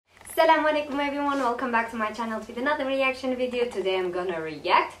Assalamu alaikum everyone, welcome back to my channel with another reaction video. Today I'm gonna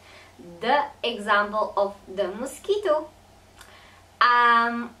react the example of the mosquito.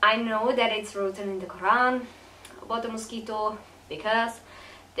 I know that it's written in the Quran about the mosquito because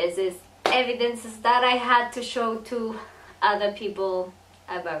this is evidences that I had to show to other people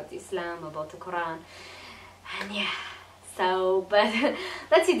about Islam, about the Quran, and yeah, so but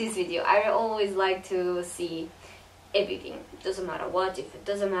let's see this video. I always like to see everything, doesn't matter what, if it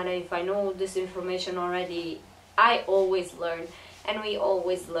doesn't matter if I know this information already, I always learn, and we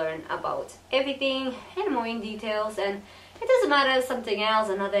always learn about everything and more in details, and it doesn't matter something else,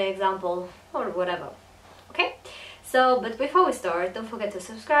 another example or whatever. Okay, so but before we start, don't forget to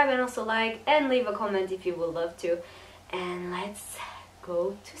subscribe and also like and leave a comment if you would love to, and let's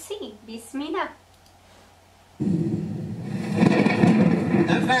go to see. Bismillah.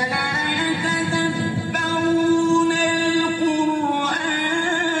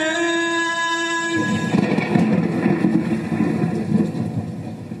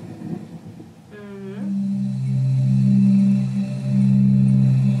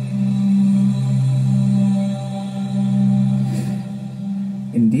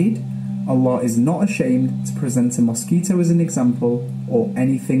 Indeed, Allah is not ashamed to present a mosquito as an example or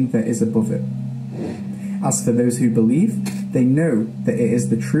anything that is above it. As for those who believe, they know that it is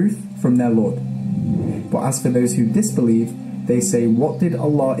the truth from their Lord. But as for those who disbelieve, they say, what did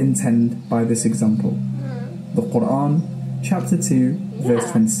Allah intend by this example? The Quran, chapter 2,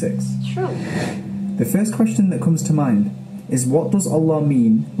 verse 26. True. The first question that comes to mind is, what does Allah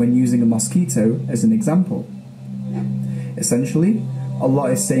mean when using a mosquito as an example? Essentially,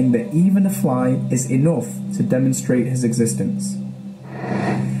 Allah is saying that even a fly is enough to demonstrate His existence.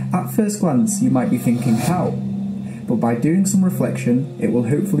 At first glance, you might be thinking how, but by doing some reflection, it will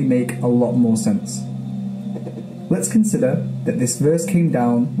hopefully make a lot more sense. Let's consider that this verse came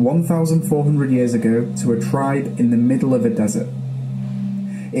down 1,400 years ago to a tribe in the middle of a desert.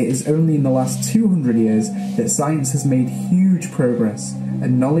 It is only in the last 200 years that science has made huge progress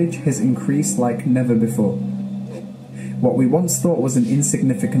and knowledge has increased like never before. What we once thought was an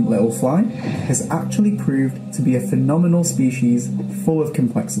insignificant little fly has actually proved to be a phenomenal species full of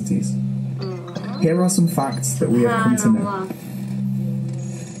complexities. Here are some facts that we have come to know.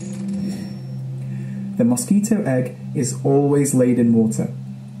 The mosquito egg is always laid in water.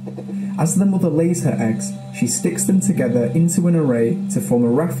 As the mother lays her eggs, she sticks them together into an array to form a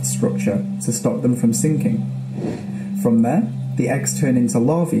raft structure to stop them from sinking. From there, the eggs turn into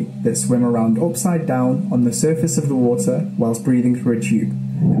larvae that swim around upside down on the surface of the water whilst breathing through a tube,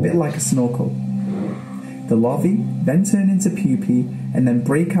 a bit like a snorkel. The larvae then turn into pupae and then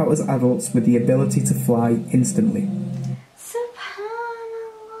break out as adults with the ability to fly instantly.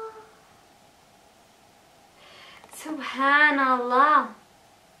 Subhanallah. Subhanallah.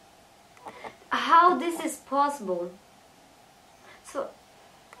 How this is possible? So,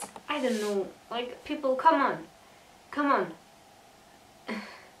 I don't know, like, people, come on.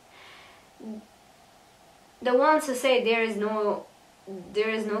 The ones who say there is no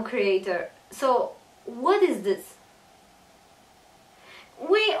creator. So what is this?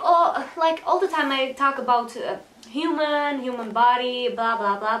 We all, like, all the time I talk about human body, blah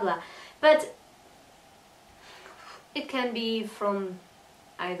blah blah blah, but it can be from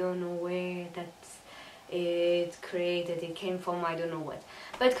I don't know where that it created, it came from, I don't know what.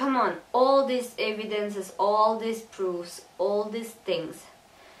 But come on, all these evidences, all these proofs, all these things,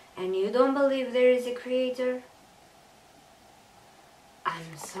 and you don't believe there is a creator?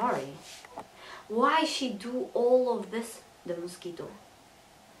 I'm sorry. Why she do all of this, the mosquito?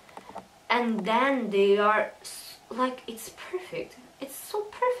 And then they are like, it's perfect. It's so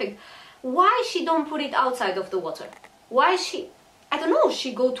perfect. Why she don't put it outside of the water? Why she, I don't know,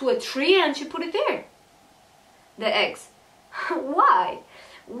 she go to a tree and she put it there? The eggs. Why?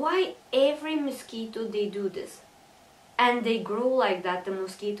 Why every mosquito they do this? And they grow like that, the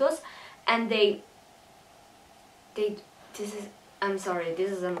mosquitoes, and this is, I'm sorry, this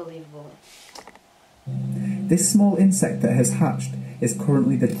is unbelievable. This small insect that has hatched is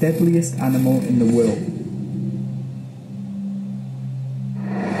currently the deadliest animal in the world.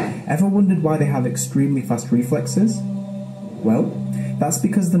 Ever wondered why they have extremely fast reflexes? Well, that's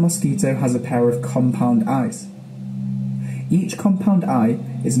because the mosquito has a pair of compound eyes. Each compound eye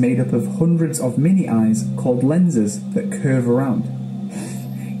is made up of hundreds of mini eyes called lenses that curve around.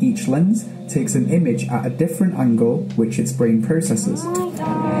 Each lens takes an image at a different angle which its brain processes.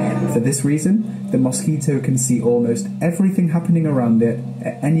 For this reason, the mosquito can see almost everything happening around it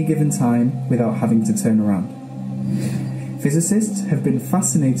at any given time without having to turn around. Physicists have been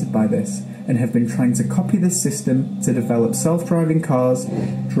fascinated by this and have been trying to copy this system to develop self-driving cars,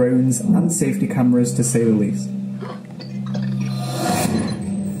 drones and safety cameras, to say the least.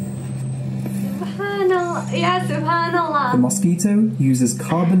 Yeah, subhanallah. The mosquito uses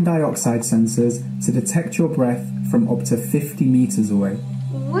carbon dioxide sensors to detect your breath from up to 50 meters away.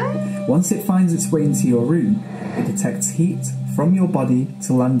 What? Once it finds its way into your room, it detects heat from your body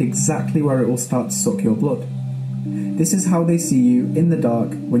to land exactly where it will start to suck your blood. This is how they see you in the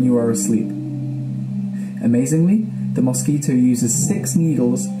dark when you are asleep. Amazingly, the mosquito uses 6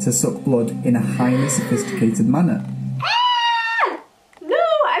 needles to suck blood in a highly sophisticated manner.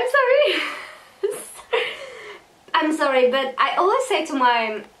 I'm sorry, but I always say to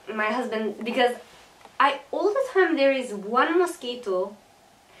my husband, because all the time there is one mosquito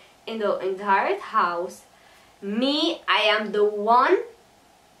in the entire house. I am the one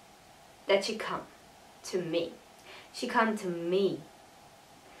that she come to me. She come to me.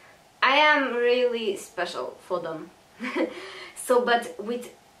 I am really special for them. So, but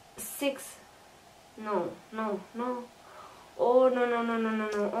with 6, no. Oh, no.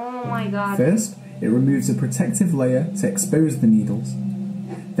 Oh my God. First, it removes a protective layer to expose the needles.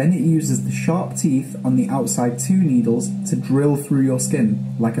 Then it uses the sharp teeth on the outside 2 needles to drill through your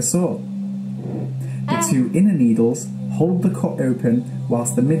skin, like a saw. The 2 inner needles hold the cut open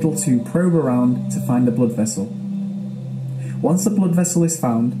whilst the middle 2 probe around to find a blood vessel. Once a blood vessel is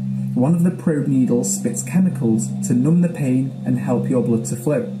found, one of the probe needles spits chemicals to numb the pain and help your blood to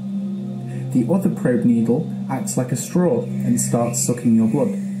flow. The other probe needle acts like a straw and starts sucking your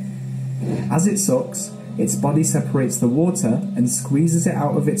blood. As it sucks, its body separates the water and squeezes it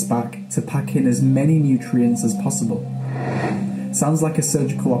out of its back to pack in as many nutrients as possible. Sounds like a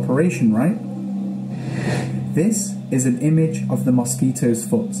surgical operation, right? This is an image of the mosquito's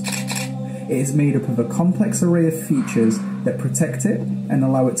foot. It is made up of a complex array of features that protect it and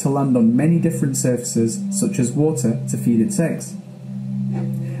allow it to land on many different surfaces, such as water, to feed its eggs.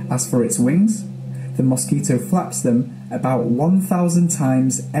 As for its wings, the mosquito flaps them about 1,000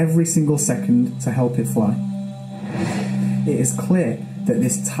 times every single second to help it fly. It is clear that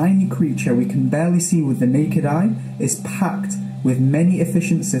this tiny creature we can barely see with the naked eye is packed with many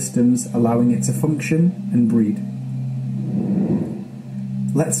efficient systems allowing it to function and breed.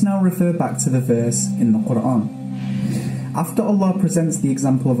 Let's now refer back to the verse in the Quran. After Allah presents the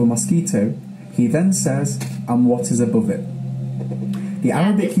example of a mosquito, He then says, and what is above it. The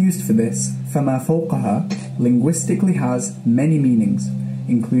Arabic used for this, فَمَا فَوْقَهَا, linguistically has many meanings,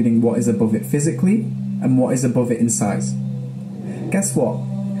 including what is above it physically and what is above it in size. Guess what?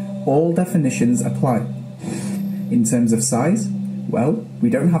 All definitions apply. In terms of size, well, we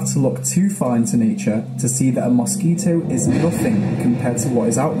don't have to look too far into nature to see that a mosquito is nothing compared to what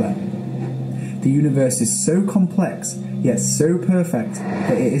is out there. The universe is so complex, yet so perfect,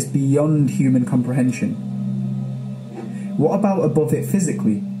 that it is beyond human comprehension. What about above it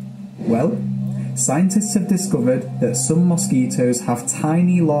physically? Well, scientists have discovered that some mosquitoes have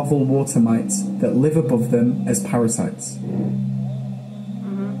tiny larval water mites that live above them as parasites.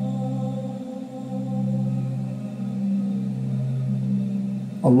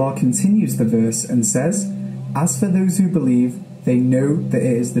 Allah continues the verse and says, as for those who believe, they know that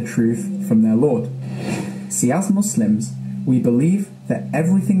it is the truth from their Lord. See, as Muslims, we believe that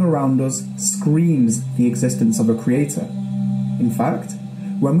everything around us screams the existence of a creator. In fact,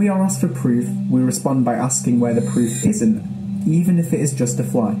 when we are asked for proof, we respond by asking where the proof isn't, even if it is just a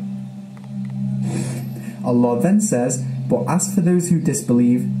fly. Allah then says, but as for those who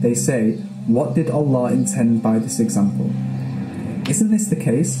disbelieve, they say, what did Allah intend by this example? Isn't this the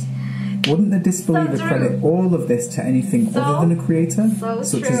case? Wouldn't the disbeliever credit all of this to anything other than a creator,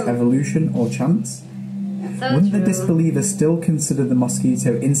 such as evolution or chance? Wouldn't the disbeliever still consider the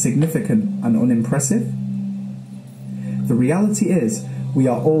mosquito insignificant and unimpressive? The reality is, we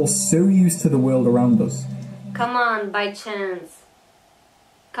are all so used to the world around us. Come on, by chance.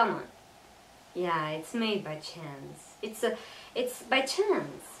 Come on. Yeah, it's made by chance. It's by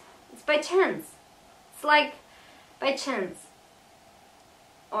chance. It's by chance. It's like by chance.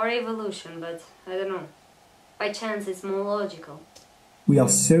 Or evolution, but I don't know. By chance it's more logical. We are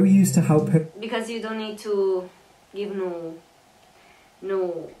so used to how because you don't need to give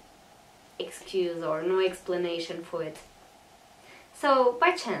no excuse or no explanation for it. So,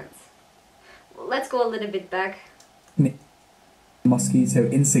 by chance. Let's go a little bit back. Mosquito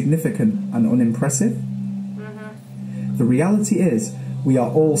insignificant and unimpressive? The reality is, we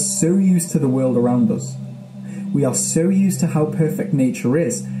are all so used to the world around us. We are so used to how perfect nature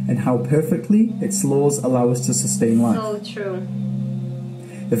is and how perfectly its laws allow us to sustain life. So true.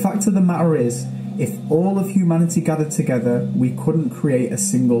 The fact of the matter is, if all of humanity gathered together, we couldn't create a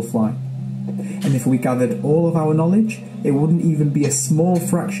single fly. And if we gathered all of our knowledge, it wouldn't even be a small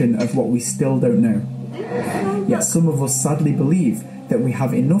fraction of what we still don't know. Yet some of us sadly believe that we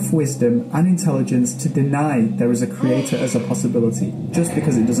have enough wisdom and intelligence to deny there is a creator as a possibility, just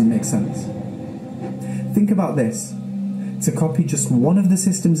because it doesn't make sense. Think about this. To copy just one of the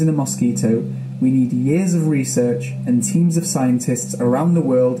systems in a mosquito, we need years of research and teams of scientists around the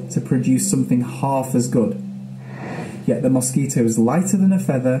world to produce something half as good. Yet the mosquito is lighter than a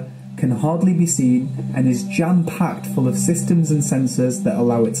feather, can hardly be seen, and is jam-packed full of systems and sensors that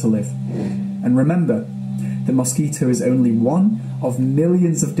allow it to live. And remember, the mosquito is only one of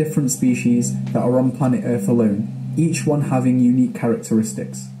millions of different species that are on planet Earth alone, each one having unique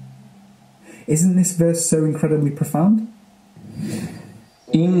characteristics. Isn't this verse so incredibly profound?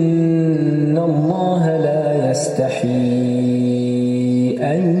 إن الله لا يستحي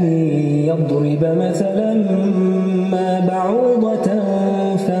أن يضرب مثلا ما بعوضة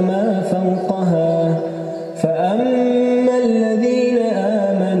فما فوقها فأما الذين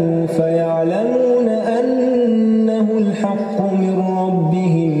آمنوا فيعلمون أنه الحق من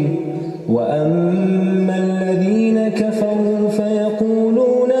ربهم وأما الذين كفروا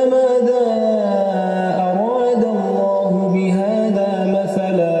فيقولون ماذا أراد الله بهذا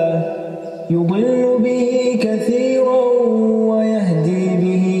مثلا يضل به كثيرا ويهدي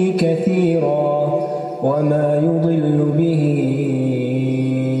به كثيرا وما يضل به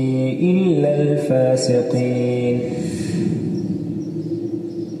إلا الفاسقين.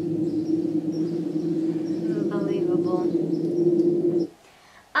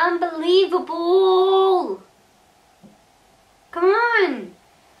 Unbelievable! Come on!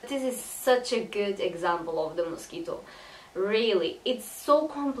 This is such a good example of the mosquito. Really, it's so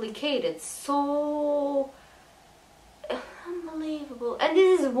complicated, so unbelievable. And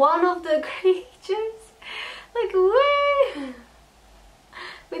this is one of the creatures. Like,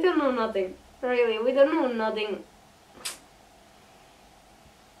 we don't know nothing. Really, we don't know nothing.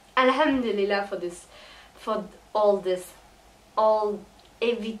 Alhamdulillah for this, for all this,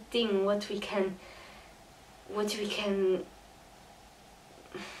 everything what we can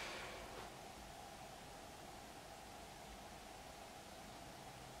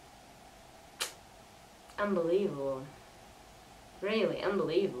unbelievable, really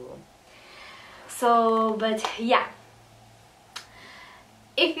unbelievable. So, but yeah,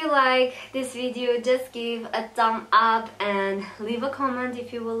 if you like this video, just give a thumb up and leave a comment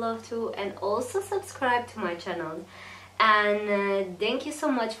if you would love to, and also subscribe to my channel. And thank you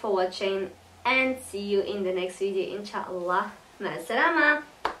so much for watching, and see you in the next video, inshallah. Ma salama.